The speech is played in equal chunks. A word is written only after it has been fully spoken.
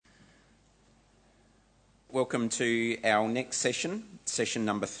Welcome to our next session, session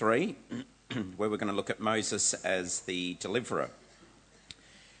number 3, where we're going to look at Moses as the deliverer.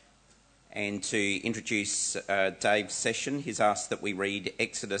 And to introduce Dave's session, he's asked that we read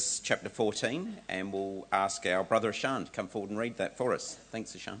Exodus chapter 14, and we'll ask our brother Ashan to come forward and read that for us.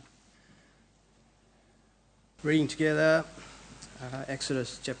 Thanks, Ashan. Reading together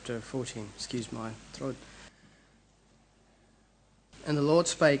Exodus chapter 14. Excuse my throat. And the Lord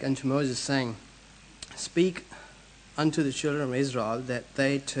spake unto Moses, saying, Speak unto the children of Israel that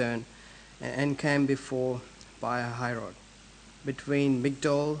they turn and encamp before Pi-hahiroth, between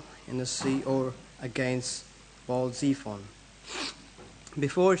Migdol and the sea, or against Baal-zephon.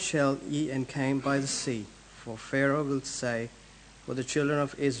 Before shall ye encamp by the sea, for Pharaoh will say, For the children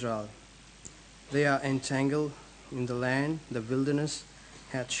of Israel, they are entangled in the land, the wilderness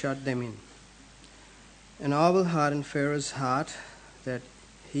hath shut them in. And I will harden Pharaoh's heart, that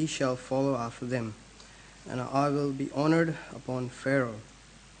he shall follow after them. And I will be honored upon Pharaoh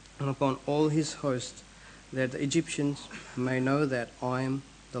and upon all his host, that the Egyptians may know that I am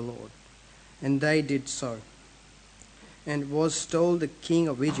the Lord. And they did so. And it was told the king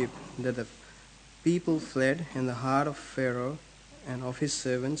of Egypt that the people fled, and the heart of Pharaoh and of his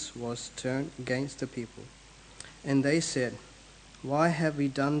servants was turned against the people. And they said, Why have we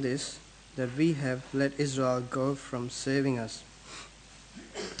done this, that we have let Israel go from serving us?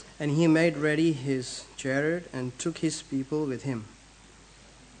 And he made ready his chariot, and took his people with him.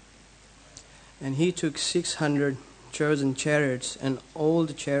 And he took 600 chosen chariots, and all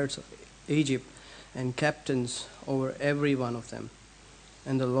the chariots of Egypt, and captains over every one of them.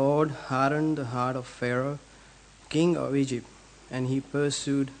 And the Lord hardened the heart of Pharaoh, king of Egypt, and he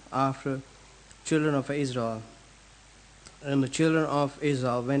pursued after children of Israel. And the children of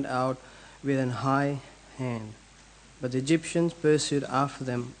Israel went out with an high hand. But the Egyptians pursued after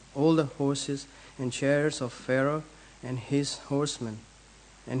them all the horses and chariots of Pharaoh and his horsemen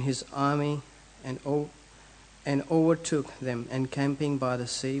and his army, and overtook them, encamping by the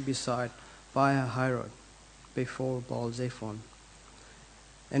sea beside Pi-hahiroth, before Baal-zephon.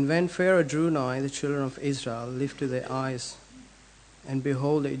 And when Pharaoh drew nigh, the children of Israel lifted their eyes, and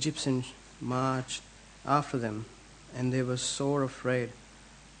behold, the Egyptians marched after them, and they were sore afraid.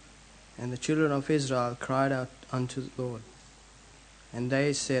 And the children of Israel cried out unto the Lord. And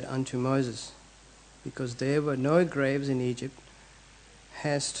they said unto Moses, Because there were no graves in Egypt,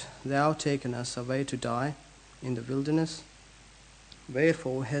 hast thou taken us away to die in the wilderness?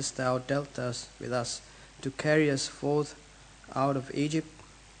 Wherefore hast thou dealt thus with us, to carry us forth out of Egypt?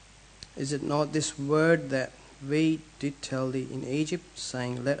 Is it not this word that we did tell thee in Egypt,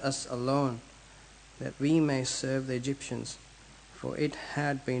 saying, Let us alone, that we may serve the Egyptians? For it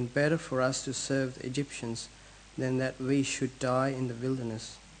had been better for us to serve the Egyptians, than that we should die in the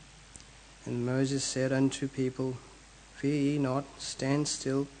wilderness. And Moses said unto people, Fear ye not, stand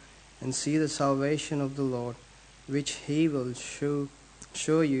still, and see the salvation of the Lord, which he will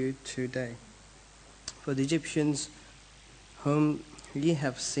show you today. For the Egyptians whom ye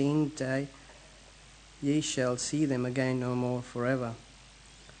have seen today, ye shall see them again no more forever.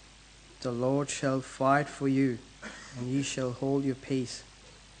 The Lord shall fight for you, and ye shall hold your peace.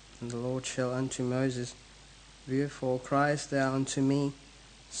 And the Lord shall unto Moses, Wherefore criest thou unto me?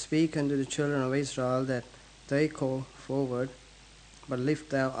 Speak unto the children of Israel that they call forward, but lift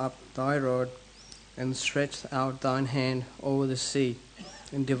thou up thy rod, and stretch out thine hand over the sea,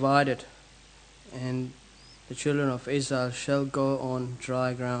 and divide it, and the children of Israel shall go on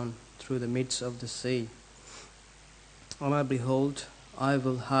dry ground through the midst of the sea. And behold, I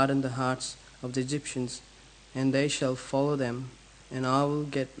will harden the hearts of the Egyptians, and they shall follow them, and I will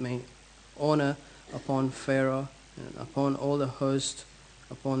get my honor upon Pharaoh, and upon all the host,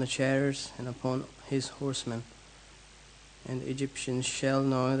 upon the chariots, and upon his horsemen. And the Egyptians shall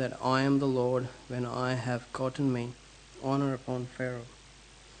know that I am the Lord, when I have gotten me honor upon Pharaoh,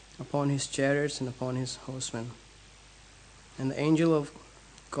 upon his chariots, and upon his horsemen. And the angel of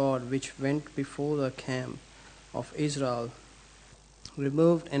God, which went before the camp of Israel,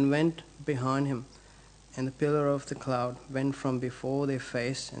 removed and went behind him, and the pillar of the cloud went from before their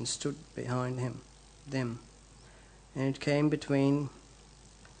face, and stood behind them. And it came between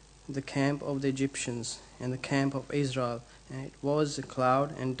the camp of the Egyptians and the camp of Israel, and it was a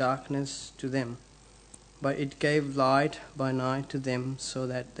cloud and darkness to them. But it gave light by night to them, so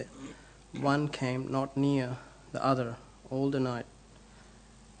that the one came not near the other all the night.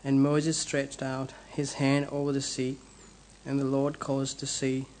 And Moses stretched out his hand over the sea, and the Lord caused the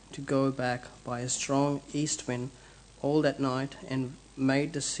sea to go back by a strong east wind all that night, and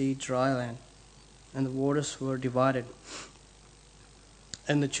made the sea dry land, and the waters were divided.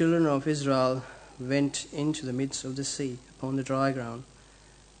 And the children of Israel went into the midst of the sea upon the dry ground,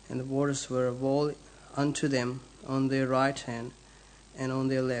 and the waters were a wall unto them on their right hand and on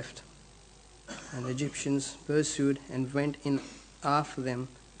their left. And the Egyptians pursued and went in after them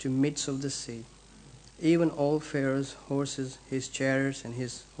to midst of the sea, even all Pharaoh's horses, his chariots, and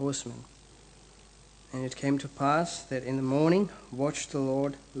his horsemen. And it came to pass that in the morning watch the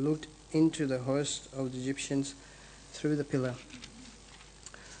Lord looked into the host of the Egyptians through the pillar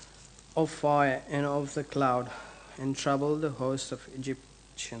of fire and of the cloud, and troubled the host of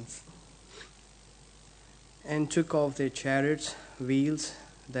Egyptians, and took off their chariots' wheels,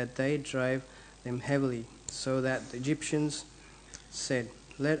 that they drave them heavily, so that the Egyptians said,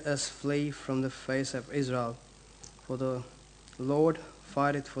 Let us flee from the face of Israel, for the Lord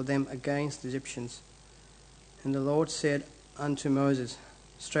fighteth for them against the Egyptians. And the Lord said unto Moses,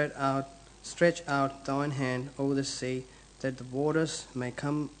 Stretch out thine hand over the sea, that the waters may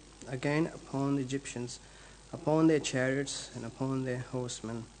come again upon the Egyptians, upon their chariots, and upon their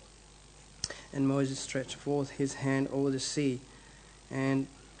horsemen. And Moses stretched forth his hand over the sea, and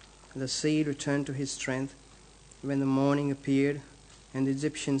the sea returned to his strength when the morning appeared, and the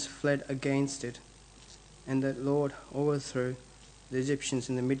Egyptians fled against it. And the Lord overthrew the Egyptians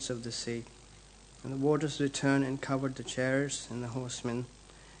in the midst of the sea. And the waters returned and covered the chariots and the horsemen,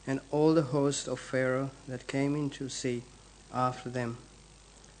 and all the host of Pharaoh that came into the sea after them.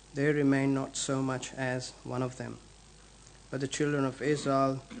 There remained not so much as one of them. But the children of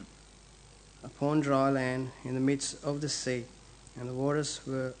Israel upon dry land in the midst of the sea, and the waters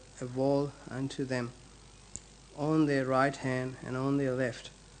were a wall unto them on their right hand and on their left.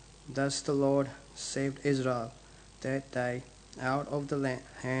 Thus the Lord saved Israel that day out of the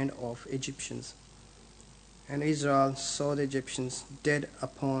hand of Egyptians. And Israel saw the Egyptians dead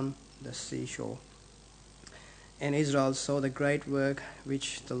upon the seashore. And Israel saw the great work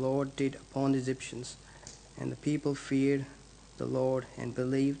which the Lord did upon the Egyptians. And the people feared the Lord and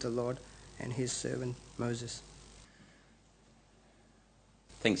believed the Lord and his servant Moses.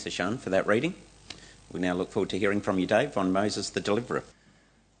 Thanks, Ashan, for that reading. We now look forward to hearing from you, Dave, on Moses the Deliverer.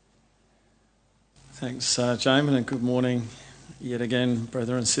 Thanks, Jamin, and good morning yet again,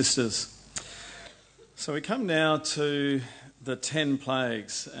 brother and sisters. So we come now to the 10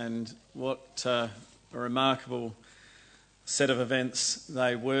 plagues, and what a remarkable set of events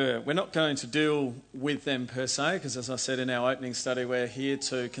they were. We're not going to deal with them per se, because as I said in our opening study, we're here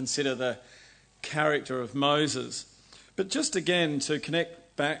to consider the character of Moses. But just again, to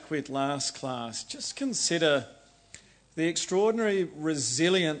connect back with last class, just consider the extraordinary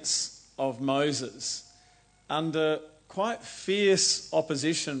resilience of Moses under quite fierce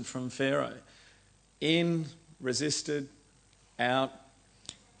opposition from Pharaoh. In, resisted, out,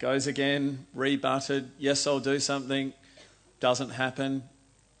 goes again, rebutted, yes, I'll do something, doesn't happen.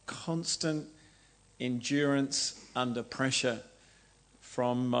 Constant endurance under pressure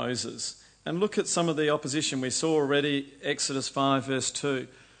from Moses. And look at some of the opposition we saw already, Exodus 5 verse 2.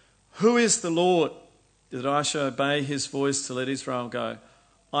 Who is the Lord that I shall obey his voice to let Israel go?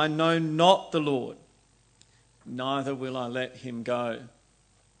 I know not the Lord, neither will I let him go.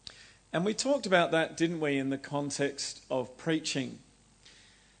 And we talked about that, didn't we, in the context of preaching.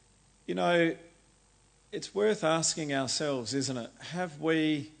 You know, it's worth asking ourselves, isn't it? Have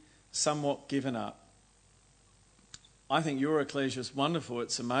we somewhat given up? I think your ecclesia is wonderful.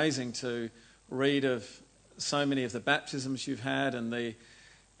 It's amazing to read of so many of the baptisms you've had and the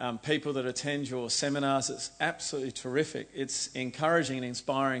people that attend your seminars. It's absolutely terrific. It's encouraging and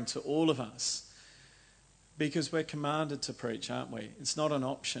inspiring to all of us because we're commanded to preach, aren't we? It's not an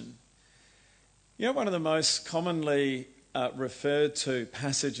option. You know, one of the most commonly referred to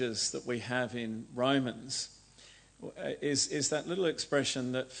passages that we have in Romans is that little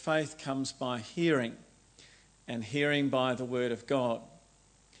expression that faith comes by hearing, and hearing by the word of God.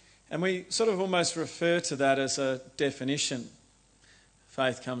 And we sort of almost refer to that as a definition.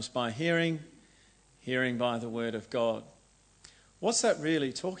 Faith comes by hearing, hearing by the word of God. What's that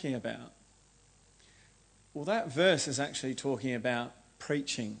really talking about? Well, that verse is actually talking about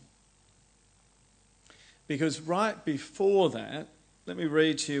preaching. Because right before that, let me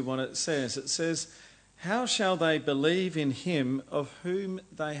read to you what it says. It says, how shall they believe in him of whom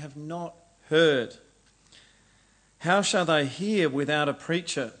they have not heard? How shall they hear without a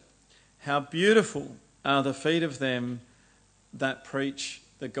preacher? How beautiful are the feet of them that preach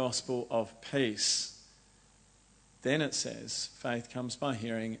the gospel of peace. Then it says, faith comes by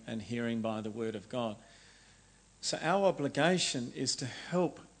hearing, and hearing by the word of God. So our obligation is to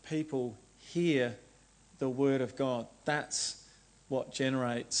help people hear the word of God. That's what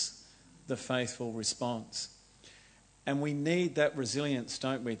generates the faithful response. And we need that resilience,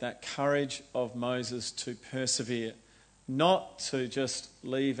 don't we? That courage of Moses to persevere, not to just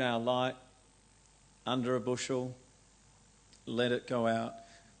leave our light under a bushel, let it go out,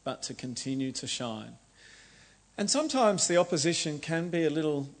 but to continue to shine. And sometimes the opposition can be a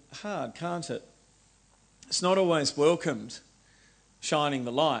little hard, can't it? It's not always welcomed, shining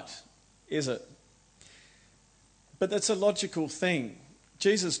the light, is it? But that's a logical thing.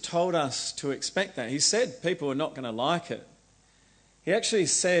 Jesus told us to expect that. He said people are not going to like it. He actually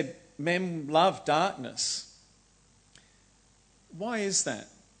said men love darkness. Why is that?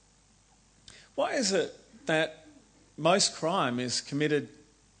 Why is it that most crime is committed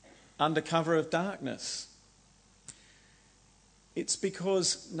under cover of darkness? It's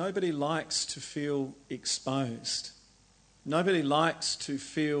because nobody likes to feel exposed. Nobody likes to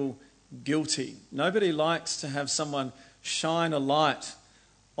feel guilty. Nobody likes to have someone shine a light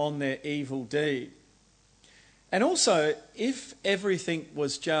on their evil deed. And also, if everything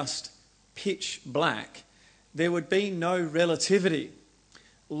was just pitch black, there would be no relativity.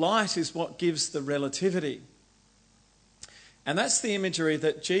 Light is what gives the relativity. And that's the imagery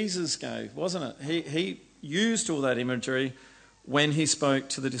that Jesus gave, wasn't it? He used all that imagery when he spoke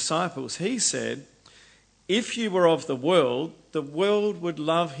to the disciples. He said, if you were of the world would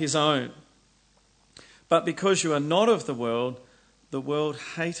love his own. But because you are not of the world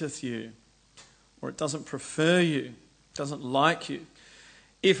hateth you, or it doesn't prefer you, doesn't like you.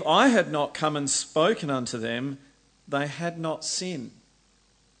 If I had not come and spoken unto them, they had not sinned.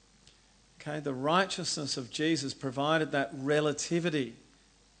 Okay, the righteousness of Jesus provided that relativity.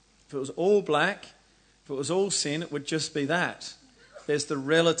 If it was all black, if it was all sin, it would just be that. There's the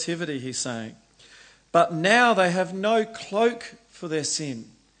relativity, he's saying. But now they have no cloak for their sin.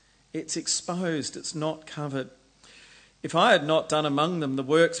 It's exposed, it's not covered. If I had not done among them the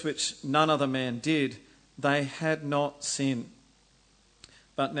works which none other man did, they had not sinned.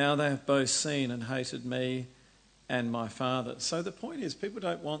 But now they have both seen and hated me and my Father. So the point is, people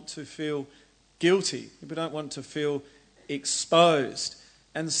don't want to feel guilty. People don't want to feel exposed.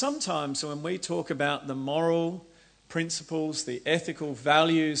 And sometimes when we talk about the moral principles, the ethical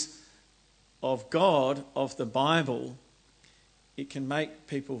values of God, of the Bible, it can make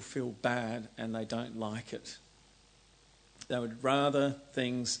people feel bad and they don't like it. They would rather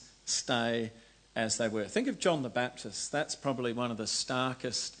things stay as they were. Think of John the Baptist. That's probably one of the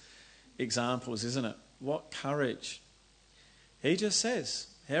starkest examples, isn't it? What courage. He just says,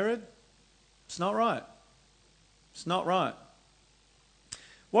 Herod, it's not right. It's not right.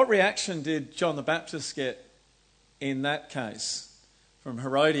 What reaction did John the Baptist get in that case from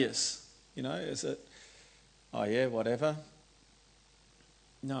Herodias? You know, is it, oh yeah, whatever?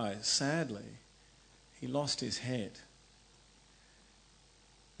 No, sadly, he lost his head.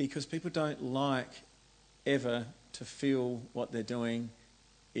 Because people don't like ever to feel what they're doing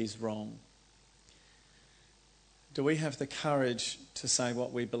is wrong. Do we have the courage to say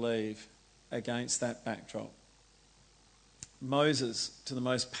what we believe against that backdrop? Moses, to the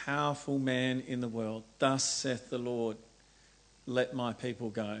most powerful man in the world, thus saith the Lord, let my people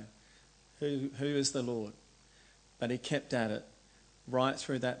go. Who is the Lord? But he kept at it right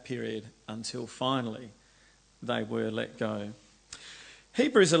through that period until finally they were let go.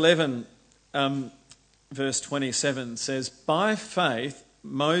 Hebrews 11 verse 27 says, by faith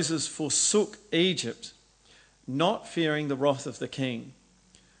Moses forsook Egypt, not fearing the wrath of the king,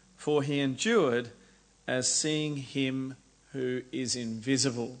 for he endured as seeing him who is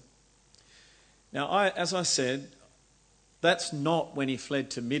invisible. Now, as I said, that's not when he fled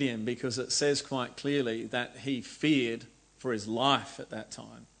to Midian, because it says quite clearly that he feared for his life at that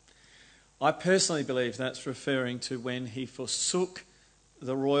time. I personally believe that's referring to when he forsook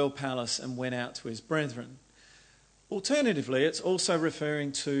the royal palace and went out to his brethren. Alternatively, it's also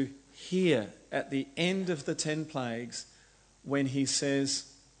referring to here at the end of the 10 plagues when he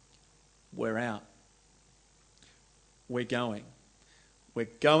says, we're out. We're going. We're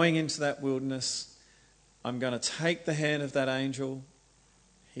going into that wilderness. I'm going to take the hand of that angel.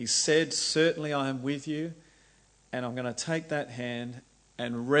 He said, certainly I am with you. And I'm going to take that hand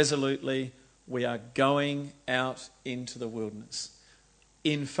and resolutely we are going out into the wilderness.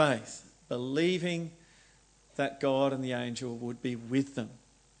 In faith, believing that God and the angel would be with them,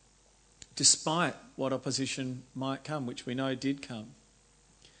 despite what opposition might come, which we know did come.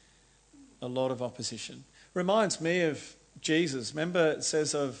 A lot of opposition. Reminds me of Jesus. Remember, it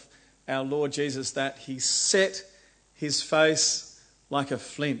says of our Lord Jesus that he set his face like a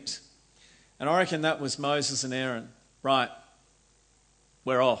flint. And I reckon that was Moses and Aaron. Right,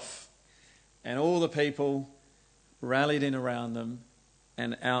 we're off. And all the people rallied in around them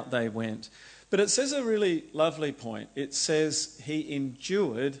and out they went. But it says a really lovely point. It says he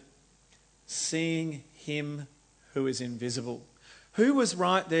endured seeing him who is invisible. Who was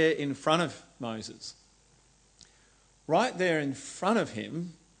right there in front of Moses? Right there in front of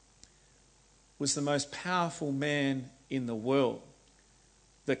him was the most powerful man in the world,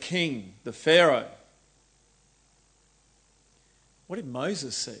 the king, the Pharaoh. What did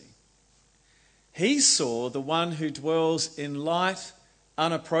Moses see? He saw the one who dwells in light,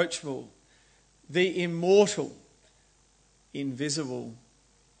 unapproachable, the immortal, invisible,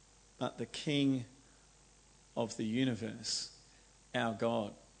 but the King of the universe, our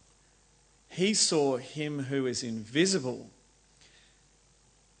God. He saw him who is invisible.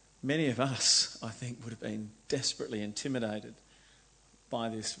 Many of us, I think, would have been desperately intimidated by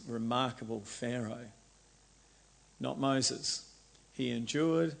this remarkable Pharaoh. Not Moses. He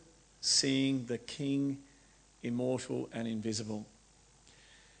endured seeing the King, immortal and invisible.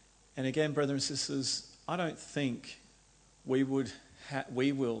 And again, brothers and sisters, I don't think we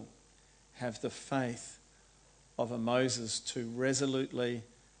will have the faith of a Moses to resolutely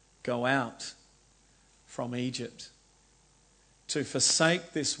go out from Egypt, to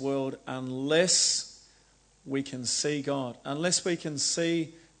forsake this world, unless we can see God, unless we can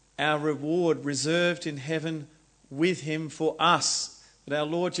see our reward reserved in heaven with him for us, that our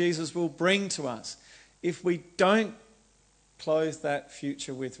Lord Jesus will bring to us. If we don't clothe that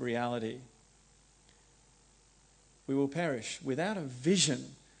future with reality, we will perish. Without a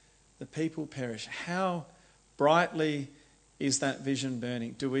vision, the people perish. How brightly is that vision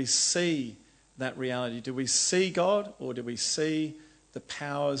burning? Do we see that reality? Do we see God, or do we see the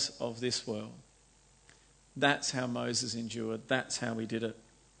powers of this world? That's how Moses endured. That's how he did it.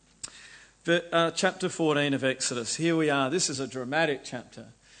 Chapter 14 of Exodus. Here we are. This is a dramatic chapter.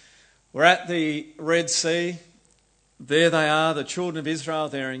 We're at the Red Sea. There they are, the children of Israel.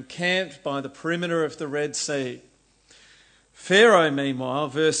 They're encamped by the perimeter of the Red Sea. Pharaoh, meanwhile,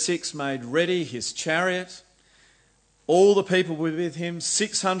 verse 6, made ready his chariot. All the people were with him,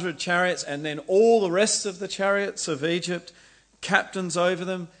 600 chariots, and then all the rest of the chariots of Egypt, captains over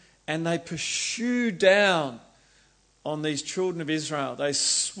them, and they pursued down on these children of Israel. They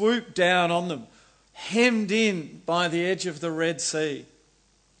swooped down on them, hemmed in by the edge of the Red Sea,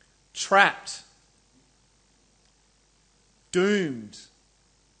 trapped, doomed,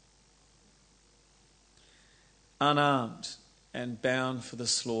 unarmed, and bound for the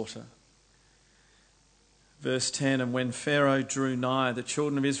slaughter. Verse 10, and when Pharaoh drew nigh, the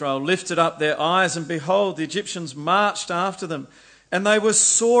children of Israel lifted up their eyes, and behold, the Egyptians marched after them, and they were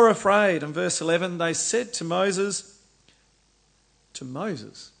sore afraid. And verse 11, they said to Moses,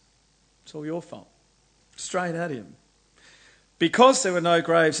 it's all your fault. Straight at him. Because there were no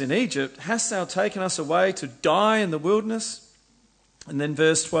graves in Egypt, hast thou taken us away to die in the wilderness? And then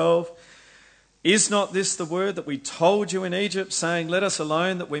verse 12, is not this the word that we told you in Egypt, saying, let us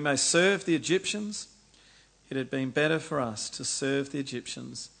alone that we may serve the Egyptians? It had been better for us to serve the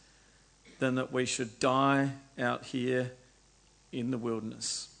Egyptians than that we should die out here in the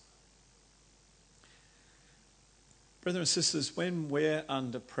wilderness. Brothers and sisters, when we're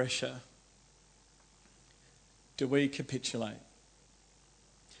under pressure, do we capitulate?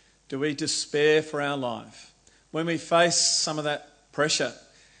 Do we despair for our life? When we face some of that pressure,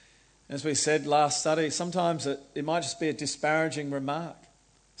 as we said last study, sometimes it might just be a disparaging remark,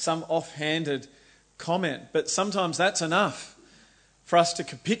 some offhanded comment, but sometimes that's enough for us to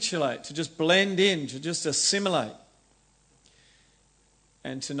capitulate, to just blend in, to just assimilate,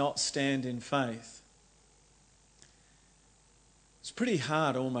 and to not stand in faith. It's pretty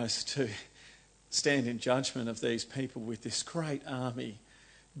hard almost to stand in judgment of these people with this great army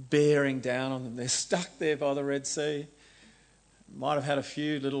bearing down on them. They're stuck there by the Red Sea. Might have had a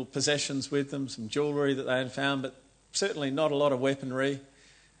few little possessions with them, some jewellery that they had found, but certainly not a lot of weaponry.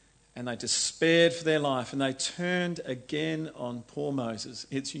 And they despaired for their life, and they turned again on poor Moses.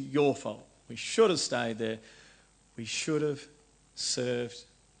 It's your fault. We should have stayed there. We should have served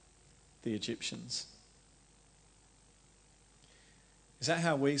the Egyptians. Is that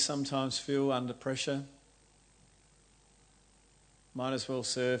how we sometimes feel under pressure? Might as well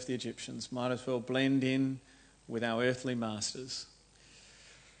serve the Egyptians. Might as well blend in with our earthly masters.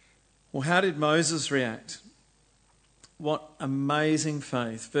 Well, how did Moses react? What amazing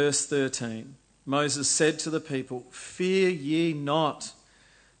faith. Verse 13. Moses said to the people, fear ye not.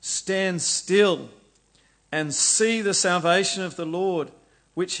 Stand still and see the salvation of the Lord,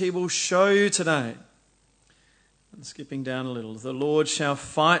 which he will show you today. And skipping down a little. The Lord shall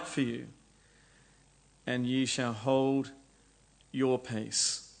fight for you, and ye shall hold your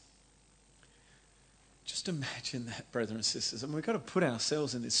peace. Just imagine that, brothers and sisters. And we've got to put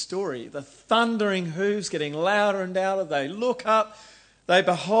ourselves in this story. The thundering hooves getting louder and louder. They look up. They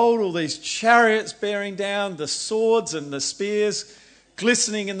behold all these chariots bearing down, the swords and the spears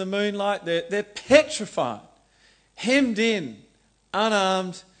glistening in the moonlight. They're petrified, hemmed in,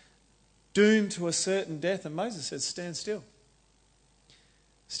 unarmed, doomed to a certain death. And Moses says, stand still.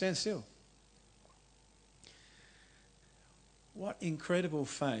 Stand still. What incredible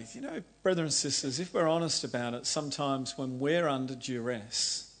faith. You know, brothers and sisters, if we're honest about it, sometimes when we're under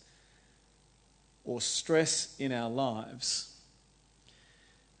duress or stress in our lives,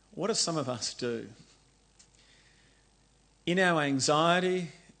 what do some of us do? In our anxiety,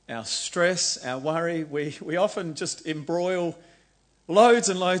 our stress, our worry, we often just embroil loads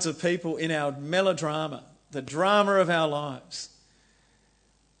and loads of people in our melodrama, the drama of our lives.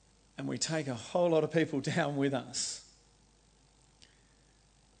 And we take a whole lot of people down with us.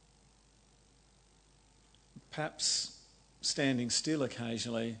 Perhaps standing still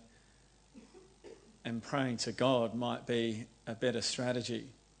occasionally and praying to God might be a better strategy.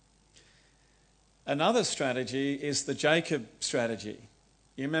 Another strategy is the Jacob strategy.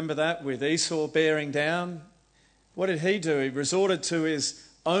 You remember that with Esau bearing down? What did he do? He resorted to his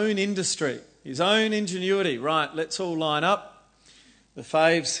own industry, his own ingenuity. Right, let's all line up. The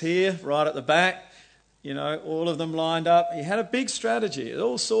faves here, right at the back, you know, all of them lined up. He had a big strategy. It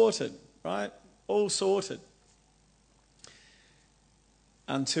all sorted, right? All sorted.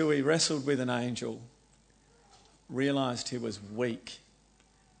 Until he wrestled with an angel, realised he was weak,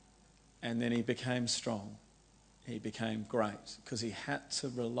 and then he became strong. He became great because he had to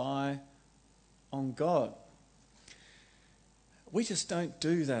rely on God. We just don't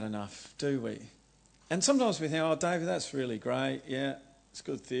do that enough, do we? And sometimes we think, oh, David, that's really great. Yeah, it's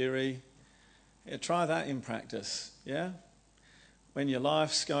good theory. Yeah, try that in practice, yeah? When your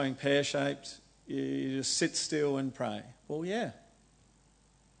life's going pear-shaped, you just sit still and pray. Well, yeah.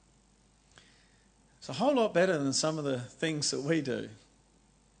 It's a whole lot better than some of the things that we do.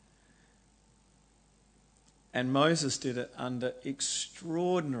 And Moses did it under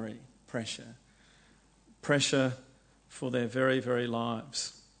extraordinary pressure. Pressure for their very, very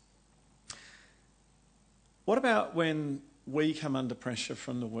lives. What about when we come under pressure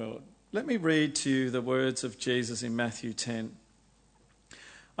from the world? Let me read to you the words of Jesus in Matthew 10.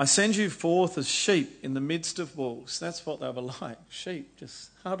 I send you forth as sheep in the midst of wolves. That's what they were like, sheep just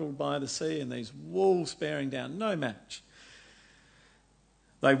huddled by the sea and these wolves bearing down, no match.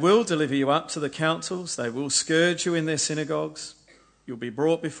 They will deliver you up to the councils. They will scourge you in their synagogues. You'll be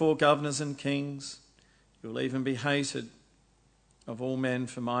brought before governors and kings. You'll even be hated of all men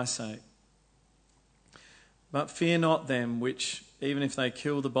for my sake. But fear not them which, even if they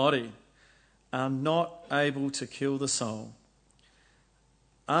kill the body, are not able to kill the soul.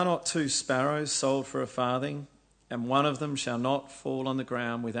 Are not 2 sparrows sold for a farthing, and one of them shall not fall on the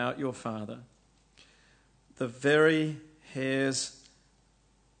ground without your Father? The very hairs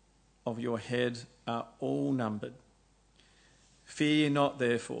of your head are all numbered. Fear ye not,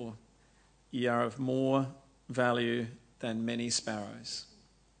 therefore, ye are of more value than many sparrows.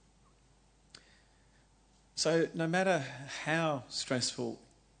 So no matter how stressful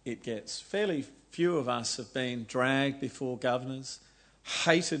it gets, fairly few of us have been dragged before governors,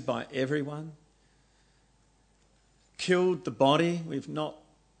 hated by everyone, killed the body. We've not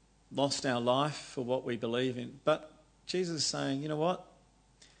lost our life for what we believe in. But Jesus is saying, you know what?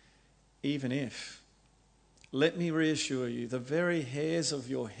 Even if, let me reassure you, the very hairs of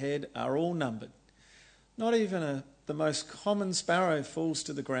your head are all numbered. Not even the most common sparrow falls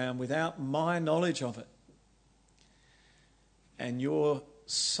to the ground without my knowledge of it. And you're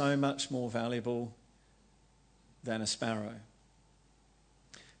so much more valuable than a sparrow.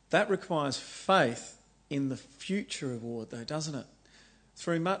 That requires faith in the future reward, though, doesn't it?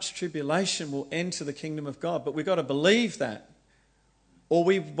 Through much tribulation we'll enter the kingdom of God, but we've got to believe that, or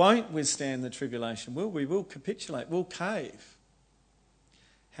we won't withstand the tribulation. We will capitulate, we'll cave.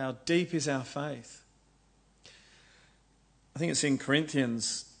 How deep is our faith? I think it's in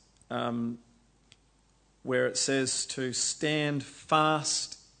Corinthians where it says to stand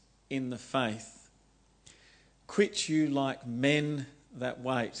fast in the faith. Quit you like men that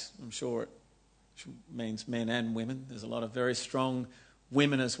wait. I'm sure it means men and women. There's a lot of very strong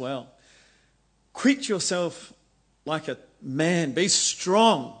women as well. Quit yourself like a man. Be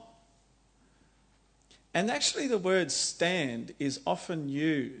strong. And actually the word stand is often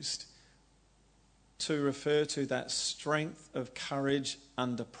used to refer to that strength of courage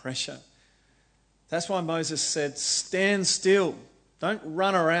under pressure. That's why Moses said, stand still. Don't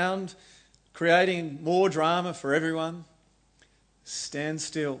run around creating more drama for everyone. Stand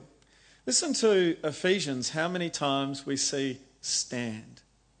still. Listen to Ephesians, how many times we see stand.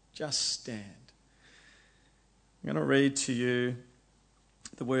 Just stand. I'm going to read to you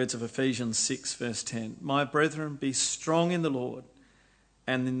the words of Ephesians 6 verse 10. My brethren, be strong in the Lord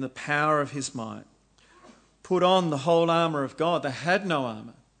and in the power of his might. Put on the whole armour of God that had no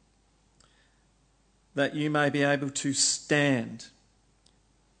armour, that you may be able to stand.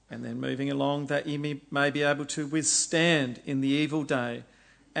 And then moving along, that you may be able to withstand in the evil day,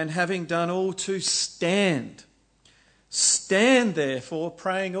 and having done all to stand. Stand therefore,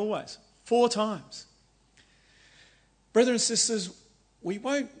 praying always. 4 times. Brothers and sisters, we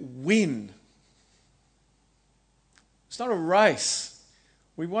won't win. It's not a race.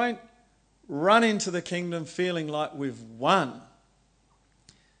 We won't run into the kingdom feeling like we've won.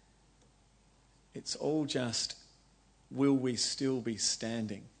 It's all just, will we still be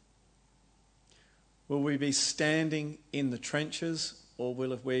standing? Will we be standing in the trenches, or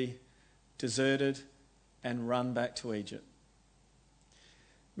will we deserted and run back to Egypt?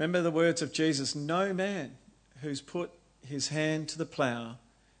 Remember the words of Jesus, no man who's put his hand to the plough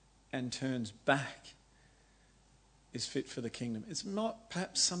and turns back is fit for the kingdom. It's not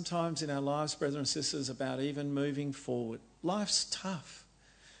perhaps sometimes in our lives, brothers and sisters, about even moving forward. Life's tough.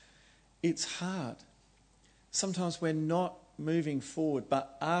 It's hard. Sometimes we're not moving forward,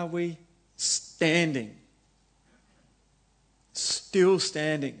 but are we standing? Still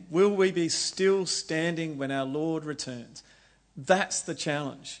standing. Will we be still standing when our Lord returns? That's the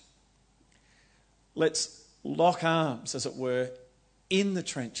challenge. Let's lock arms, as it were, in the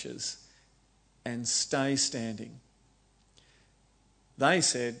trenches and stay standing. They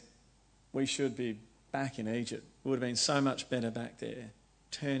said we should be back in Egypt. It would have been so much better back there.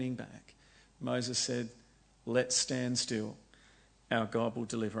 Turning back. Moses said, let's stand still. Our God will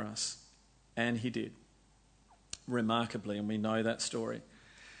deliver us. And he did. Remarkably, and we know that story.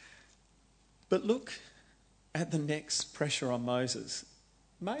 But look at the next pressure on Moses.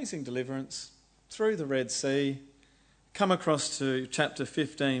 Amazing deliverance through the Red Sea. Come across to chapter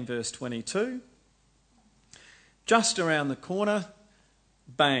 15, verse 22. Just around the corner,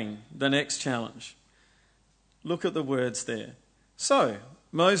 bang, the next challenge. Look at the words there. So,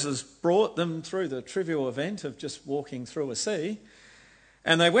 Moses brought them through the trivial event of just walking through a sea,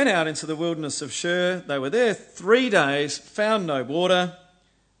 and they went out into the wilderness of Shur. They were there 3 days, found no water,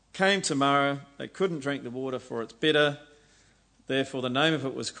 came to Marah. They couldn't drink the water for it's bitter. Therefore the name of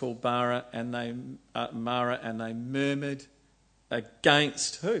it was called Marah, and they murmured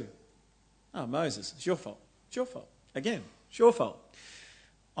against who? Oh, Moses, it's your fault. It's your fault. Again, it's your fault.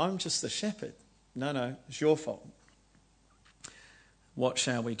 I'm just the shepherd. No, it's your fault. What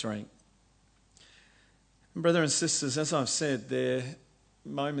shall we drink? Brothers and sisters, as I've said, there are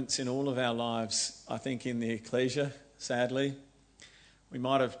moments in all of our lives, I think in the ecclesia, sadly, we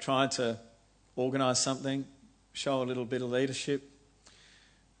might have tried to organise something, show a little bit of leadership.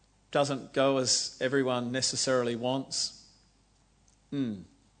 Doesn't go as everyone necessarily wants.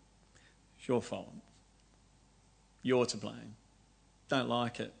 It's your fault. You're to blame. Don't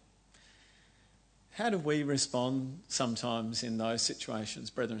like it. How do we respond sometimes in those situations,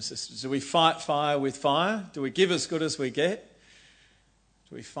 brothers and sisters? Do we fight fire with fire? Do we give as good as we get?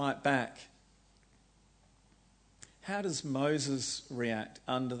 Do we fight back? How does Moses react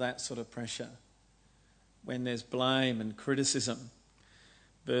under that sort of pressure when there's blame and criticism?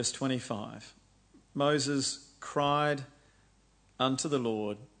 Verse 25, Moses cried unto the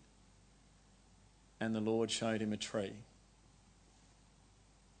Lord, and the Lord showed him a tree.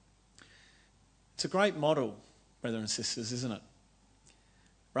 It's a great model, brothers and sisters, isn't it?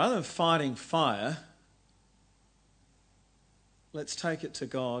 Rather than fighting fire, let's take it to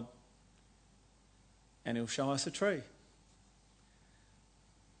God and he'll show us a tree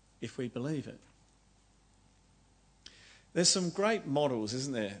if we believe it. There's some great models,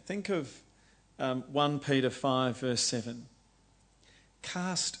 isn't there? Think of 1 Peter 5 verse 7.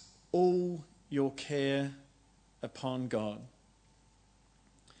 Cast all your care upon God,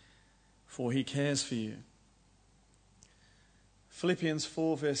 for he cares for you. Philippians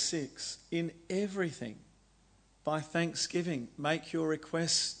 4 verse 6. In everything, by thanksgiving, make your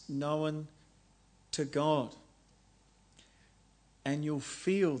requests known to God, and you'll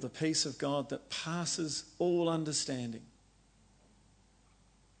feel the peace of God that passes all understanding.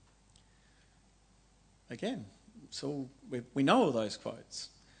 Again, so we know all those quotes.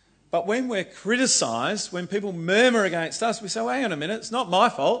 But when we're criticised, when people murmur against us, we say, well, hang on a minute, it's not my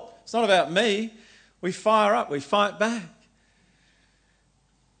fault. It's not about me. We fire up, we fight back.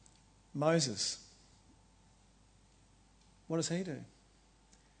 Moses, what does he do?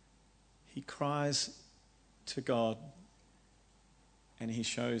 He cries to God and he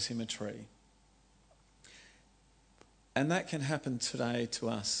shows him a tree. And that can happen today to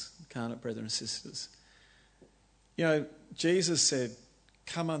us, can't it, brothers and sisters? You know, Jesus said,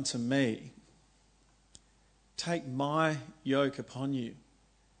 "Come unto me, take my yoke upon you,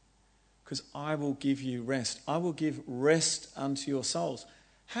 because I will give you rest. I will give rest unto your souls."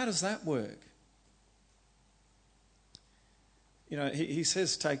 How does that work? You know, he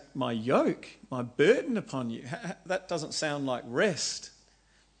says, "Take my yoke, my burden upon you." That doesn't sound like rest.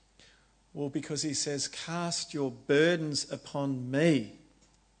 Well, because he says, "Cast your burdens upon me.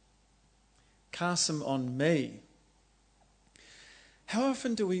 Cast them on me." How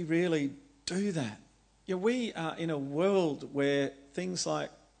often do we really do that? You know, we are in a world where things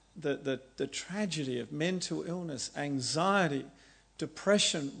like the tragedy of mental illness, anxiety,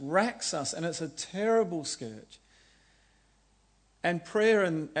 depression racks us, and it's a terrible scourge. And prayer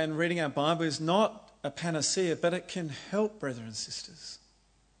and reading our Bible is not a panacea, but it can help, brothers and sisters.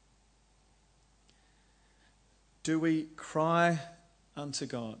 Do we cry unto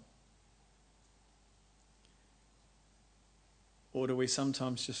God? Or do we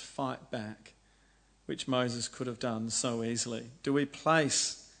sometimes just fight back, which Moses could have done so easily? Do we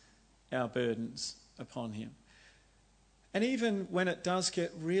place our burdens upon him? And even when it does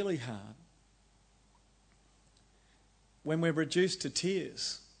get really hard, when we're reduced to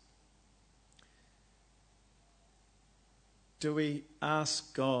tears, do we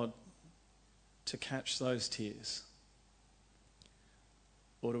ask God to catch those tears?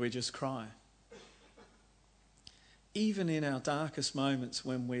 Or do we just cry? Even in our darkest moments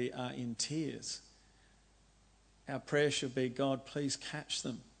when we are in tears, our prayer should be, "God, please catch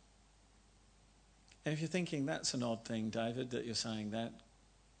them." And if you're thinking, "That's an odd thing, David, that you're saying that,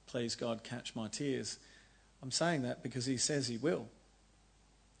 please God, catch my tears," I'm saying that because he says he will.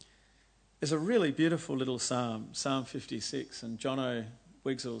 There's a really beautiful little psalm, Psalm 56, and Jono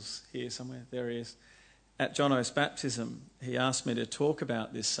Wigsel's here somewhere, there he is. At Jono's baptism, he asked me to talk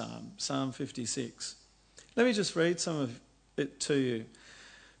about this psalm, Psalm 56. Let me just read some of it to you.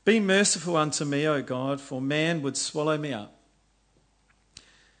 "Be merciful unto me, O God, for man would swallow me up.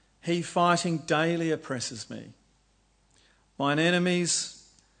 He fighting daily oppresses me. Mine enemies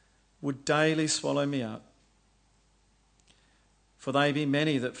would daily swallow me up. For they be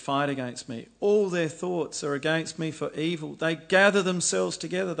many that fight against me. All their thoughts are against me for evil. They gather themselves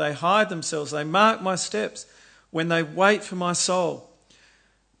together. They hide themselves. They mark my steps when they wait for my soul.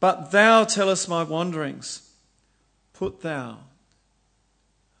 But thou tellest my wanderings. Put thou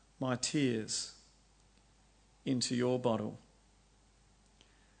my tears into your bottle.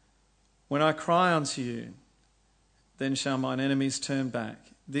 When I cry unto you, then shall mine enemies turn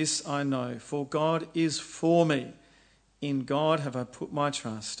back. This I know, for God is for me. In God have I put my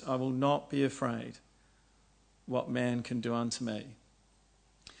trust. I will not be afraid what man can do unto me."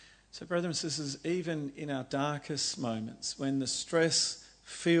 So, brothers and sisters, even in our darkest moments, when the stress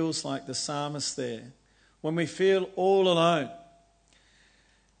feels like the psalmist there, when we feel all alone,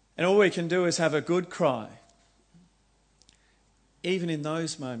 and all we can do is have a good cry, even in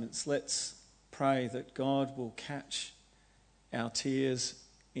those moments, let's pray that God will catch our tears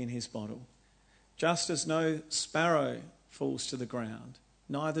in his bottle. Just as no sparrow falls to the ground,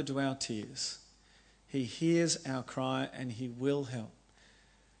 neither do our tears. He hears our cry and he will help.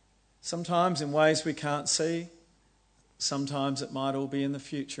 Sometimes in ways we can't see, sometimes it might all be in the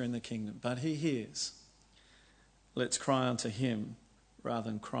future in the kingdom, but he hears. Let's cry unto him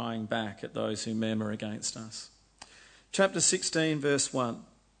rather than crying back at those who murmur against us. Chapter 16, verse 1.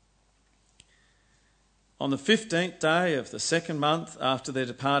 "On the 15th day of the second month after their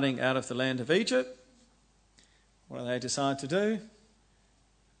departing out of the land of Egypt," what do they decide to do?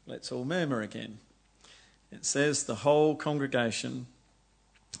 Let's all murmur again. It says, "The whole congregation,"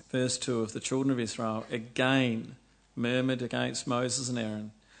 verse 2, "of the children of Israel again murmured against Moses and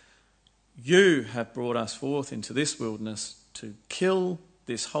Aaron. You have brought us forth into this wilderness to kill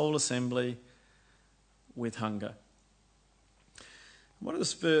this whole assembly with hunger." What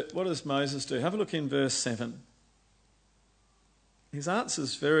does Moses do? Have a look in verse 7. His answer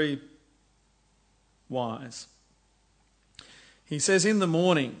is very wise. He says, "In the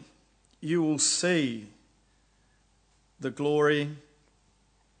morning you will see the glory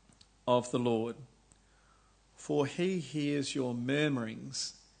of the Lord, for he hears your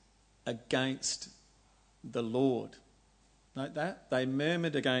murmurings against the Lord." Note that? They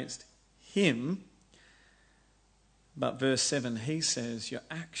murmured against him. But verse 7, he says, you're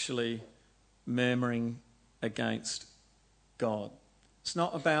actually murmuring against God. It's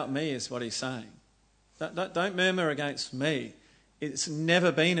not about me, is what he's saying. Don't murmur against me. It's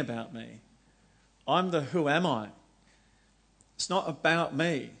never been about me. I'm the who am I. It's not about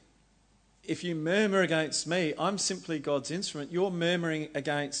me. If you murmur against me, I'm simply God's instrument. You're murmuring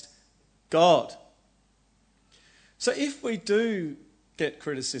against God. So if we do get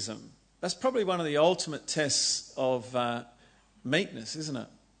criticism, that's probably one of the ultimate tests of meekness, isn't it?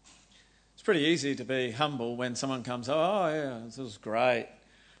 It's pretty easy to be humble when someone comes, oh yeah, this was great.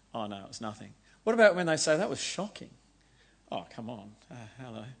 Oh no, it was nothing. What about when they say, that was shocking? Oh, come on,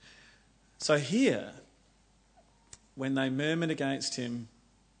 hello. So here, when they murmured against him,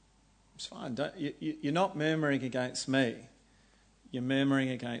 it's fine. You're not murmuring against me. You're murmuring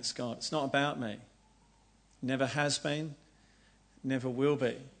against God. It's not about me. Never has been, never will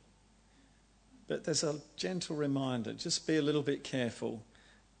be. But there's a gentle reminder, just be a little bit careful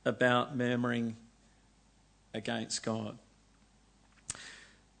about murmuring against God.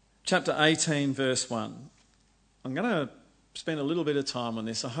 Chapter 18, verse 1. I'm going to spend a little bit of time on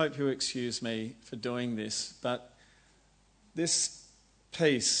this. I hope you'll excuse me for doing this, but this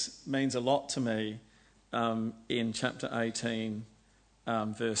piece means a lot to me in chapter 18,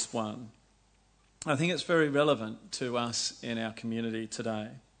 verse 1. I think it's very relevant to us in our community today.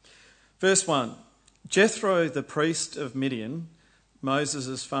 Verse 1, Jethro, the priest of Midian,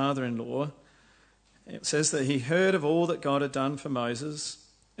 Moses' father-in-law, it says that he heard of all that God had done for Moses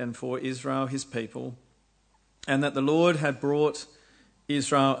and for Israel, his people, and that the Lord had brought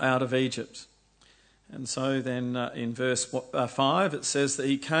Israel out of Egypt. And so then in verse 5 it says that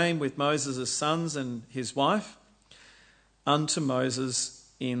he came with Moses' sons and his wife unto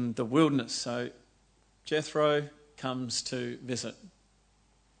Moses in the wilderness. So Jethro comes to visit.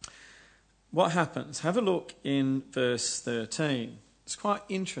 What happens? Have a look in verse 13. It's quite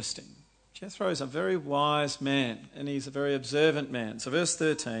interesting. Jethro is a very wise man and he's a very observant man. So verse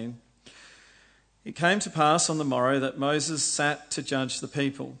 13, it came to pass on the morrow that Moses sat to judge the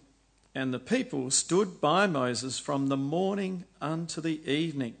people, and the people stood by Moses from the morning unto the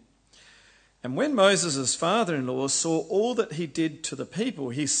evening. And when Moses' father-in-law saw all that he did to the people,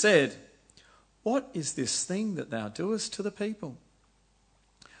 he said, What is this thing that thou doest to the people?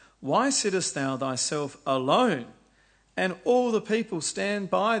 Why sittest thou thyself alone, and all the people stand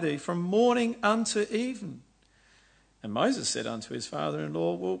by thee from morning unto even? And Moses said unto his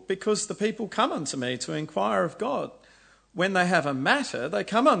father-in-law, Well, because the people come unto me to inquire of God. When they have a matter, they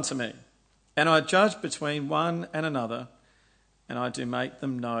come unto me, and I judge between one and another, and I do make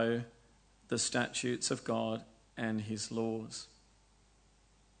them know the statutes of God and his laws.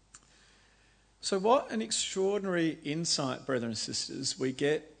 So what an extraordinary insight, brothers and sisters, we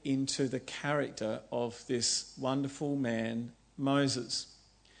get into the character of this wonderful man, Moses.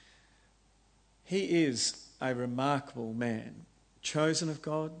 He is a remarkable man, chosen of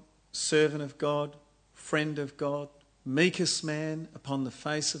God, servant of God, friend of God, meekest man upon the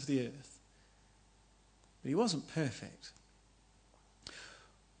face of the earth. But he wasn't perfect.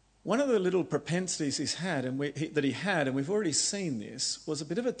 One of the little propensities that he had, and we've already seen this, was a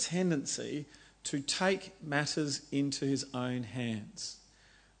bit of a tendency to take matters into his own hands.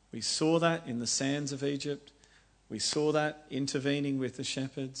 We saw that in the sands of Egypt. We saw that intervening with the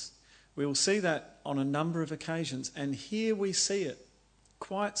shepherds. We will see that on a number of occasions, and here we see it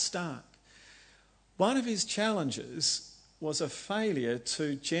quite stark. One of his challenges was a failure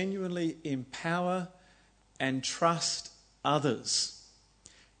to genuinely empower and trust others,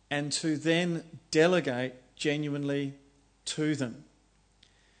 and to then delegate genuinely to them.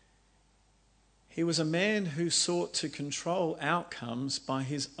 He was a man who sought to control outcomes by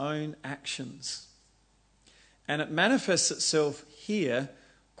his own actions. And it manifests itself here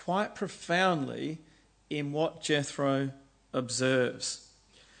quite profoundly in what Jethro observes.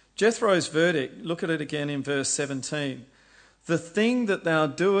 Jethro's verdict, look at it again in verse 17. The thing that thou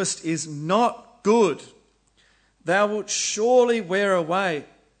doest is not good. Thou wilt surely wear away,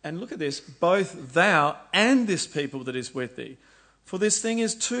 and look at this, both thou and this people that is with thee. For this thing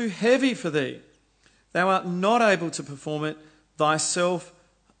is too heavy for thee. Thou art not able to perform it thyself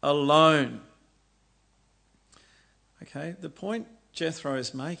alone. Okay, the point Jethro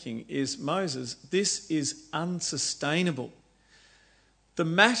is making is, Moses, this is unsustainable. The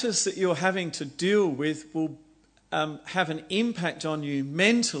matters that you're having to deal with will have an impact on you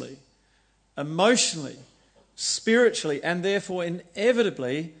mentally, emotionally, spiritually, and therefore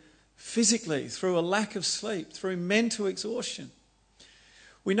inevitably physically, through a lack of sleep, through mental exhaustion.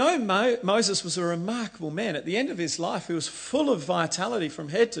 We know Moses was a remarkable man. At the end of his life, he was full of vitality from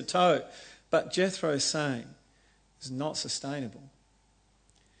head to toe. But Jethro is saying, it's not sustainable.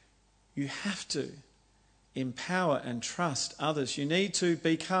 You have to empower and trust others. You need to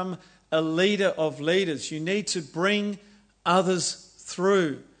become a leader of leaders. You need to bring others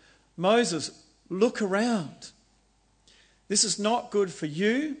through. Moses, look around. This is not good for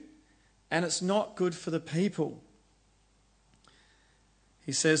you, and it's not good for the people.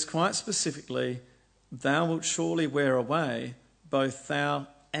 He says quite specifically, thou wilt surely wear away both thou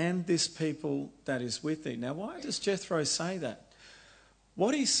and this people that is with thee. Now, why does Jethro say that?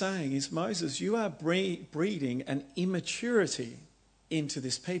 What he's saying is, Moses, you are breeding an immaturity into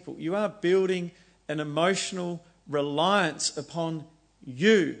this people. You are building an emotional reliance upon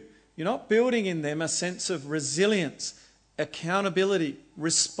you. You're not building in them a sense of resilience, accountability,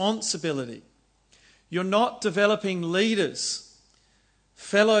 responsibility. You're not developing leaders,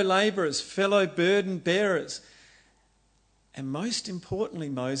 fellow labourers, fellow burden bearers. And most importantly,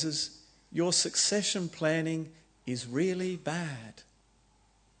 Moses, your succession planning is really bad.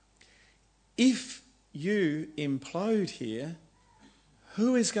 If you implode here,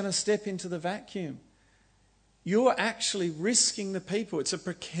 who is going to step into the vacuum? You're actually risking the people. It's a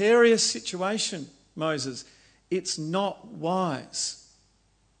precarious situation, Moses. It's not wise.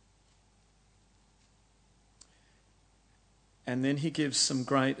 And then he gives some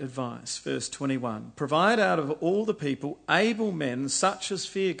great advice. Verse 21. Provide out of all the people able men such as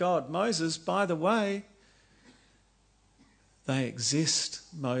fear God. Moses, by the way, they exist,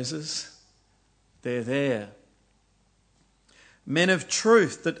 Moses. They're there. Men of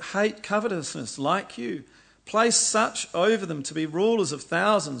truth that hate covetousness like you. Place such over them to be rulers of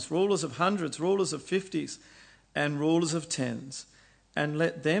thousands, rulers of hundreds, rulers of 50s, and rulers of 10s. And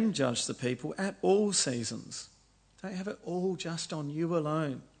let them judge the people at all seasons. Don't have it all just on you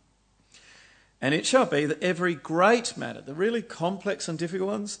alone. And it shall be that every great matter, the really complex and difficult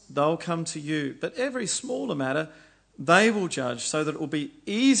ones, they'll come to you. But every smaller matter, they will judge, so that it will be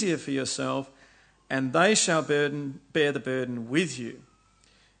easier for yourself, and they shall bear the burden with you.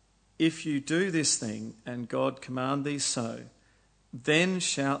 If you do this thing, and God command thee so, then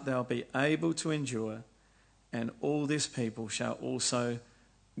shalt thou be able to endure, and all this people shall also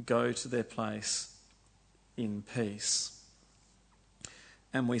go to their place in peace.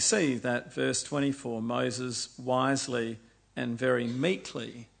 And we see that verse 24, Moses wisely and very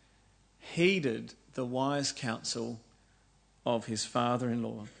meekly heeded the wise counsel of his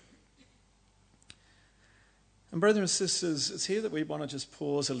father-in-law. And brothers and sisters, it's here that we want to just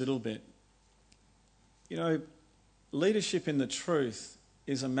pause a little bit. You know, leadership in the truth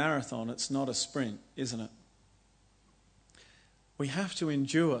is a marathon, it's not a sprint, isn't it? We have to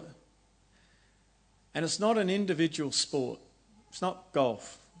endure. And it's not an individual sport. It's not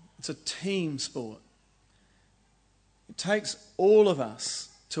golf. It's a team sport. It takes all of us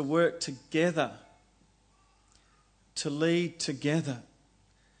to work together, to lead together.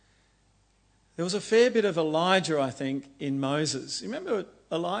 There was a fair bit of Elijah, I think, in Moses. You remember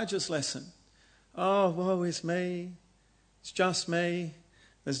Elijah's lesson? Oh, woe is me. It's just me.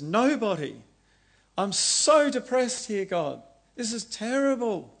 There's nobody. I'm so depressed here, God. This is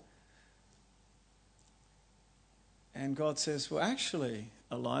terrible. And God says, well, actually,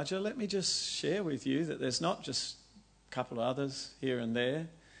 Elijah, let me just share with you that there's not just a couple of others here and there.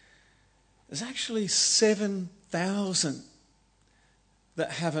 There's actually 7,000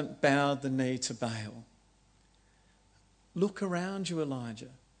 that haven't bowed the knee to Baal. Look around you, Elijah.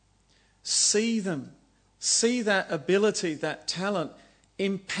 See them. See that ability, that talent.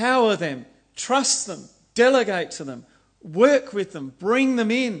 Empower them. Trust them. Delegate to them. Work with them. Bring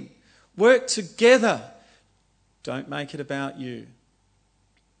them in. Work together. Don't make it about you.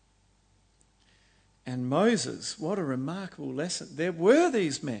 And Moses, what a remarkable lesson. There were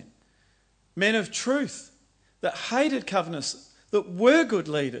these men of truth that hated covetousness, that were good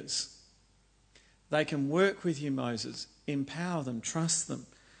leaders. They can work with you, Moses. Empower them, trust them,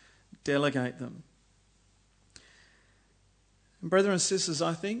 delegate them. And brothers and sisters,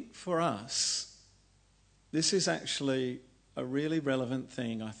 I think for us, this is actually a really relevant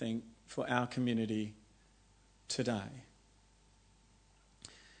thing, I think, for our community today.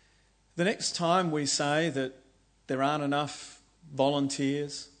 The next time we say that there aren't enough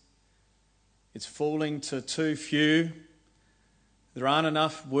volunteers, it's falling to too few, there aren't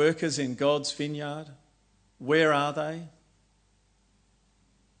enough workers in God's vineyard, where are they?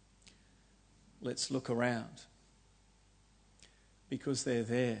 Let's look around, because they're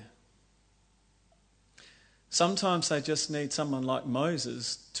there. Sometimes they just need someone like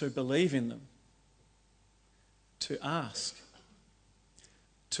Moses to believe in them, to ask,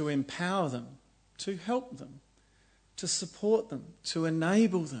 to empower them, to help them, to support them, to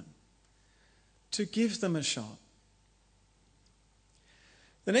enable them, to give them a shot.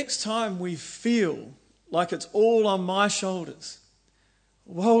 The next time we feel like it's all on my shoulders,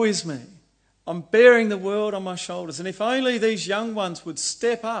 woe is me, I'm bearing the world on my shoulders, and if only these young ones would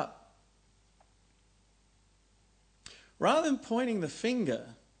step up. rather than pointing the finger,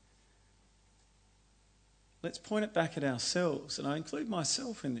 let's point it back at ourselves, and I include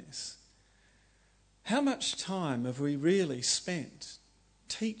myself in this. How much time have we really spent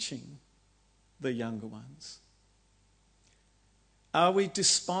teaching the younger ones? Are we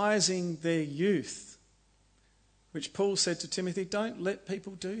despising their youth? Which Paul said to Timothy, don't let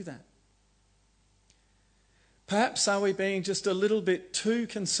people do that. Perhaps are we being just a little bit too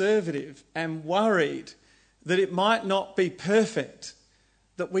conservative and worried that it might not be perfect,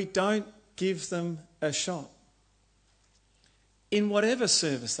 that we don't give them a shot? In whatever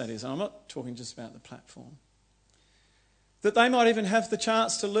service that is, and I'm not talking just about the platform, that they might even have the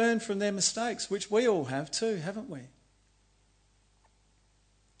chance to learn from their mistakes, which we all have too, haven't we?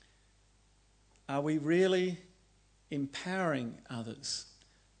 Are we really empowering others,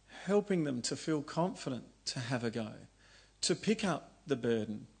 helping them to feel confident to have a go, to pick up the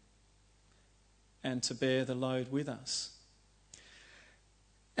burden and to bear the load with us?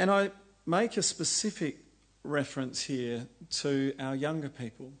 And I make a specific reference here to our younger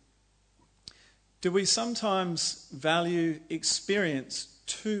people. Do we sometimes value experience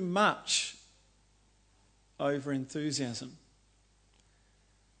too much over enthusiasm?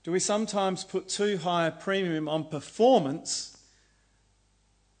 Do we sometimes put too high a premium on performance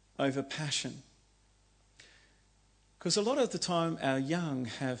over passion? Because a lot of the time our young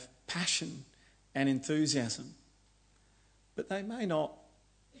have passion and enthusiasm, but they may not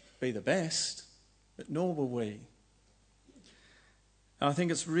be the best, but nor will we. And I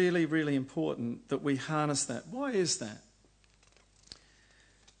think it's really, really important that we harness that. Why is that?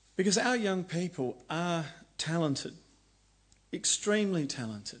 Because our young people are talented, extremely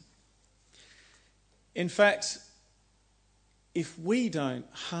talented. In fact, if we don't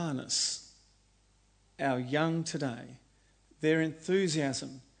harness our young today, their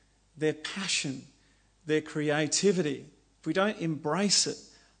enthusiasm, their passion, their creativity, if we don't embrace it,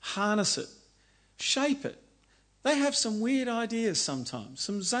 harness it, shape it, they have some weird ideas sometimes,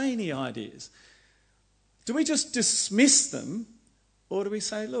 some zany ideas. Do we just dismiss them, or do we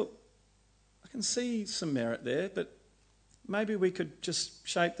say, look, I can see some merit there, but maybe we could just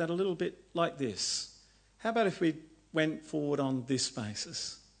shape that a little bit like this? How about if we went forward on this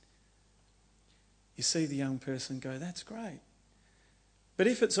basis? You see the young person go, that's great. But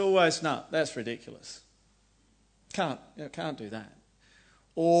if it's always, no, that's ridiculous. Can't do that.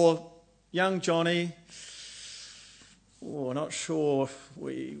 Or young Johnny, not sure if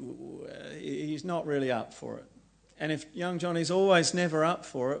he's not really up for it. And if young Johnny's always never up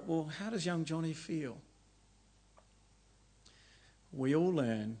for it, well, how does young Johnny feel? We all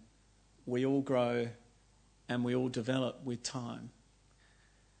learn, we all grow, and we all develop with time.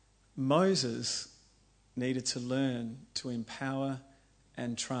 Moses needed to learn to empower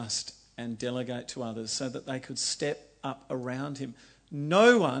and trust and delegate to others so that they could step up around him.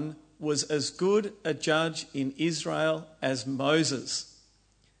 No one was as good a judge in Israel as Moses.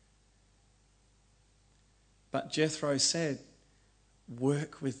 But Jethro said,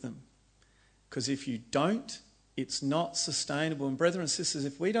 work with them. Because if you don't, it's not sustainable. And brethren and sisters,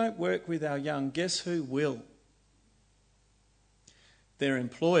 if we don't work with our young, guess who will? Their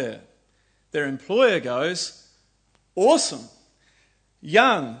employer. Their employer goes, awesome,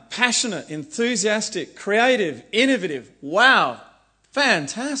 young, passionate, enthusiastic, creative, innovative, wow,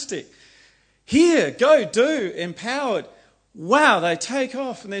 fantastic. Here, go do, empowered. Wow, they take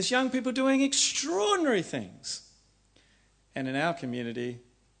off and there's young people doing extraordinary things. And in our community,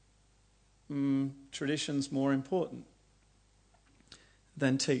 tradition's more important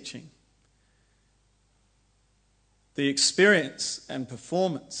than teaching. The experience and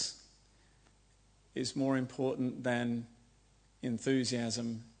performance is more important than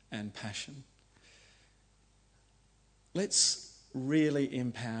enthusiasm and passion. Let's really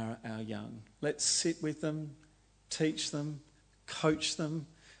empower our young. Let's sit with them, teach them, coach them,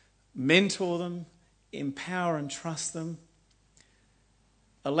 mentor them, empower and trust them.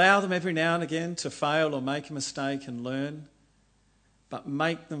 Allow them every now and again to fail or make a mistake and learn, but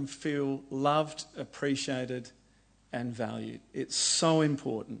make them feel loved, appreciated, and valued. It's so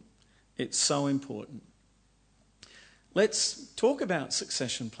important. It's so important. Let's talk about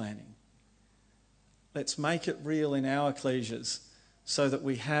succession planning. Let's make it real in our ecclesias so that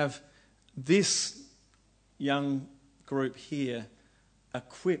we have this young group here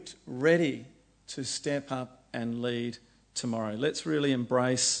equipped, ready to step up and lead tomorrow. Let's really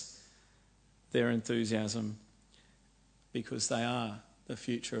embrace their enthusiasm because they are the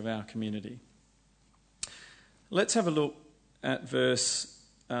future of our community. Let's have a look at verse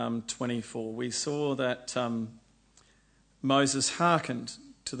 24. We saw that Moses hearkened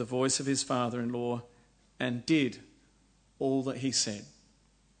to the voice of his father-in-law and did all that he said.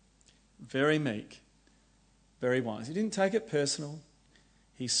 Very meek, very wise. He didn't take it personal.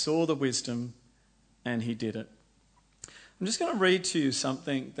 He saw the wisdom and he did it. I'm just going to read to you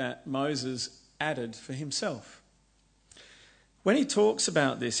something that Moses added for himself. When he talks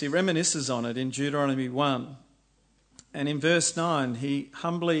about this, he reminisces on it in Deuteronomy 1. And in verse 9, he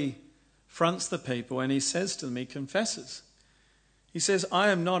humbly fronts the people and he says to them, he confesses. He says, I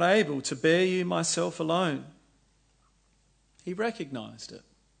am not able to bear you myself alone. He recognised it.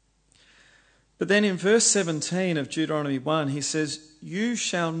 But then in verse 17 of Deuteronomy 1, he says, you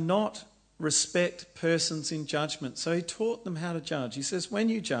shall not respect persons in judgment. So he taught them how to judge. He says, when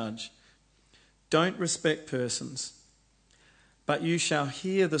you judge, don't respect persons, but you shall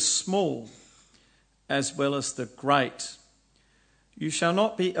hear the small as well as the great. You shall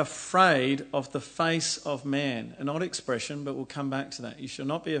not be afraid of the face of man. An odd expression, but we'll come back to that. You shall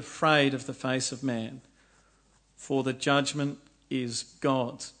not be afraid of the face of man, for the judgment is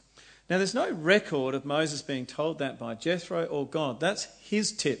God's. Now, there's no record of Moses being told that by Jethro or God. That's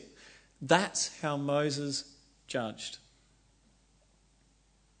his tip. That's how Moses judged.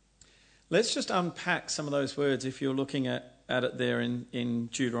 Let's just unpack some of those words if you're looking at it there in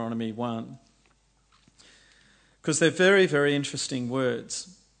Deuteronomy 1. Because they're very, very interesting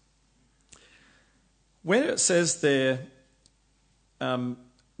words. When it says there the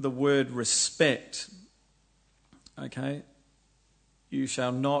word respect, okay, you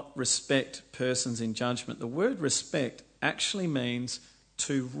shall not respect persons in judgment. The word respect actually means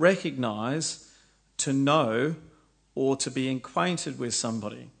to recognise, to know, or to be acquainted with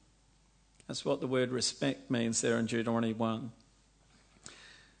somebody. That's what the word respect means there in Deuteronomy 1.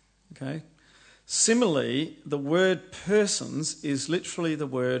 Okay. Similarly, the word persons is literally the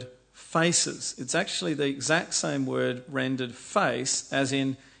word faces. It's actually the exact same word rendered face, as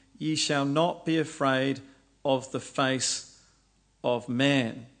in, ye shall not be afraid of the face of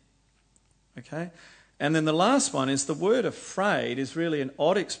man. Okay? And then the last one is the word afraid is really an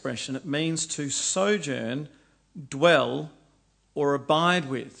odd expression. It means to sojourn, dwell, or abide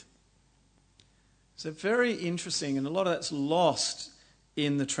with. So very interesting, and a lot of that's lost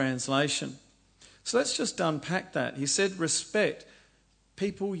in the translation. So let's just unpack that. He said respect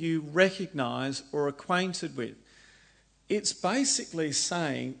people you recognise or acquainted with. It's basically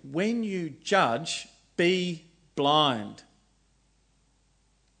saying when you judge, be blind.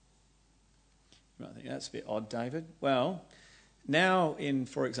 You might think that's a bit odd, David. Well, now in,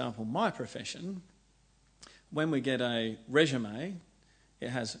 for example, my profession, when we get a resume, it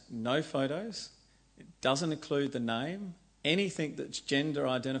has no photos, it doesn't include the name, anything that's gender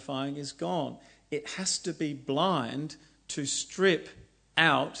identifying is gone. It has to be blind to strip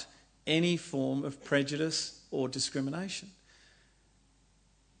out any form of prejudice or discrimination.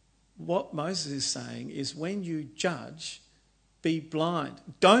 What Moses is saying is when you judge, be blind.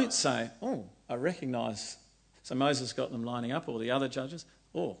 Don't say, oh, I recognise. So Moses got them lining up, all the other judges.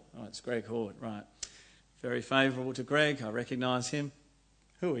 Oh, it's Greg Hord, right. Very favourable to Greg, I recognise him.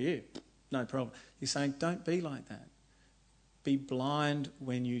 Who are you? No problem. He's saying don't be like that. Be blind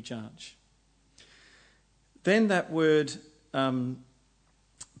when you judge. Then that word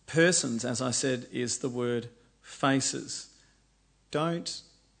persons, as I said, is the word faces. Don't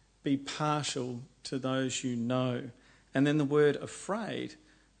be partial to those you know. And then the word afraid,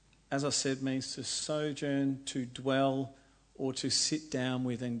 as I said, means to sojourn, to dwell, or to sit down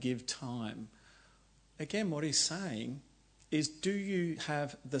with and give time. Again, what he's saying is, do you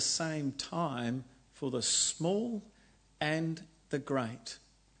have the same time for the small and the great?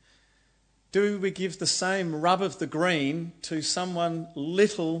 Do we give the same rub of the green to someone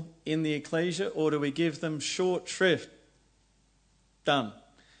little in the ecclesia, or do we give them short shrift? Done.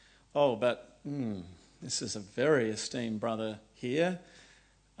 Oh, but this is a very esteemed brother here.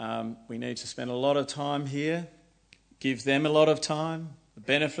 We need to spend a lot of time here. Give them a lot of time, the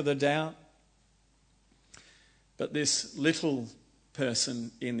benefit of the doubt. But this little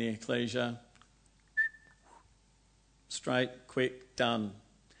person in the ecclesia, straight, quick, done.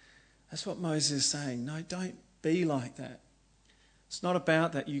 That's what Moses is saying. No, don't be like that. It's not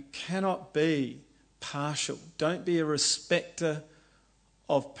about that. You cannot be partial. Don't be a respecter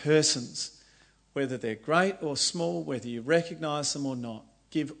of persons, whether they're great or small, whether you recognise them or not.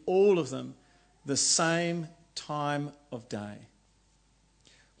 Give all of them the same time of day.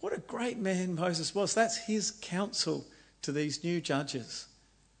 What a great man Moses was. That's his counsel to these new judges.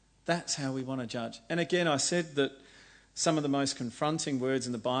 That's how we want to judge. And again, I said that some of the most confronting words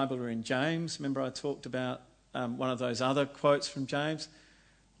in the Bible are in James. Remember I talked about one of those other quotes from James?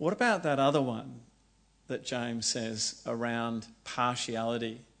 What about that other one that James says around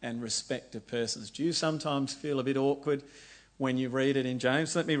partiality and respect of persons? Do you sometimes feel a bit awkward when you read it in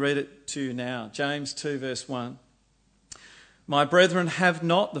James. Let me read it to you now. James 2 verse 1. My brethren, have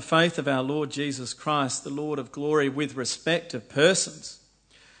not the faith of our Lord Jesus Christ, the Lord of glory, with respect of persons.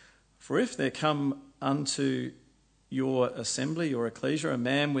 For if there come unto your assembly, your ecclesia, a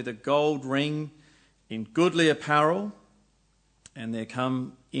man with a gold ring in goodly apparel, and there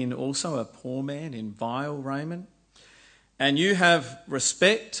come in also a poor man in vile raiment, and you have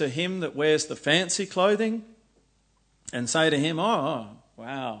respect to him that wears the fancy clothing, and say to him, oh,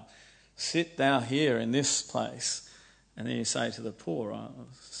 wow, sit thou here in this place. And then you say to the poor, oh,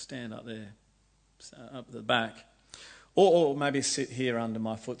 stand up there, up at the back. Or maybe sit here under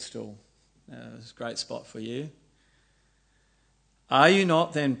my footstool. It's a great spot for you. Are you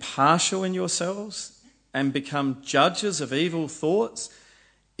not then partial in yourselves and become judges of evil thoughts?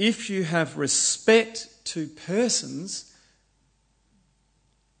 If you have respect to persons,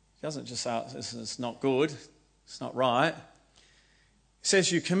 he doesn't just say it's not good, it's not right. He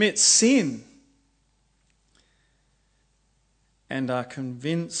says you commit sin and are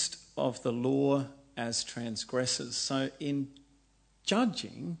convinced of the law as transgressors. So in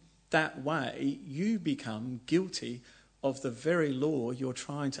judging that way, you become guilty of the very law you're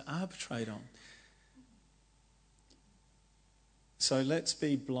trying to arbitrate on. So let's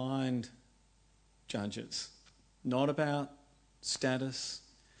be blind judges, not about status,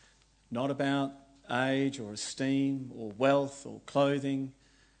 not about age or esteem or wealth or clothing,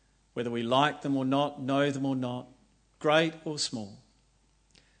 whether we like them or not, know them or not, great or small,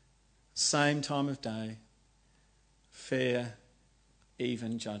 same time of day, fair,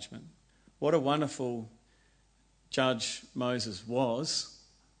 even judgment. What a wonderful judge Moses was.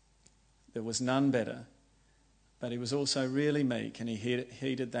 There was none better, but he was also really meek, and he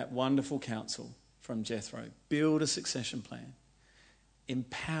heeded that wonderful counsel from Jethro. Build a succession plan,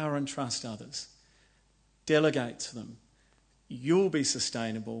 empower and trust others, delegate to them. You'll be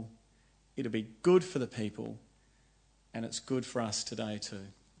sustainable, it'll be good for the people, and it's good for us today too.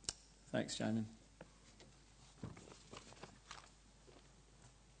 Thanks, Jamin.